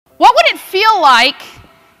it feel like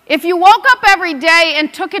if you woke up every day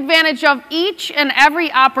and took advantage of each and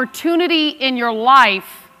every opportunity in your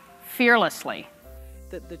life fearlessly?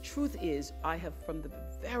 The truth is, I have from the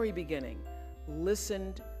very beginning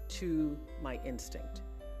listened to my instinct.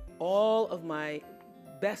 All of my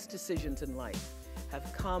best decisions in life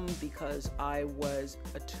have come because I was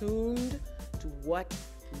attuned to what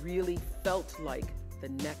really felt like the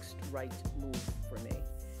next right move for me.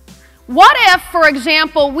 What if, for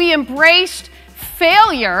example, we embraced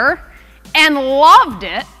failure and loved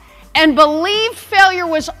it and believed failure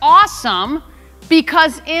was awesome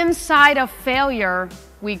because inside of failure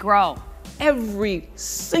we grow? Every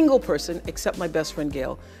single person, except my best friend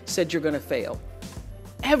Gail, said you're going to fail.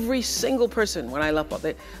 Every single person when I left,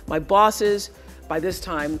 my bosses by this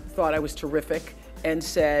time thought I was terrific and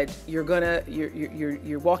said, you're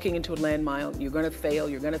walking into a landmine, you're going to fail,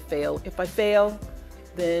 you're going to fail. If I fail,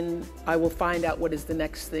 then I will find out what is the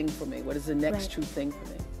next thing for me, what is the next true thing for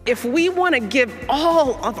me. If we want to give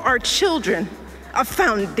all of our children a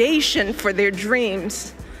foundation for their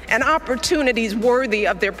dreams and opportunities worthy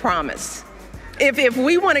of their promise, if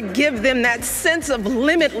we want to give them that sense of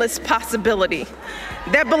limitless possibility,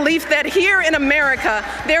 that belief that here in America,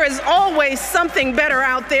 there is always something better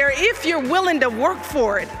out there if you're willing to work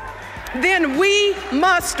for it, then we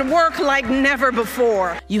must work like never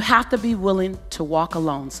before. You have to be willing to walk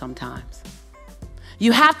alone sometimes.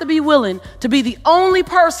 You have to be willing to be the only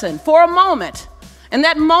person for a moment. And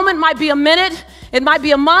that moment might be a minute, it might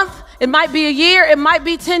be a month, it might be a year, it might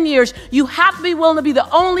be 10 years. You have to be willing to be the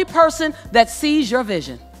only person that sees your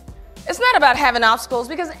vision. It's not about having obstacles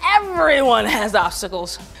because everyone has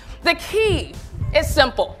obstacles. The key is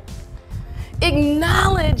simple.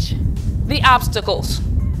 Acknowledge the obstacles.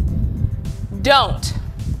 Don't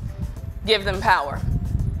give them power.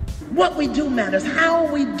 What we do matters. How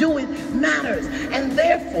we do it matters. And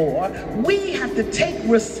therefore, we have to take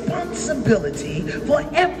responsibility for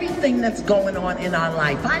everything that's going on in our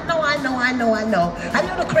life. I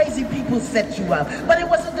know the crazy people set you up, but it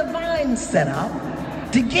was a divine setup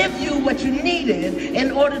to give you what you needed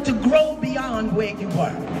in order to grow beyond where you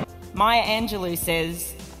were. Maya Angelou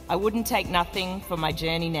says, I wouldn't take nothing for my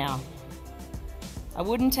journey now. I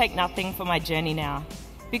wouldn't take nothing for my journey now.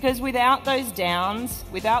 Because without those downs,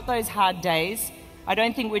 without those hard days, I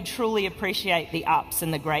don't think we'd truly appreciate the ups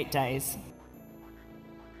and the great days.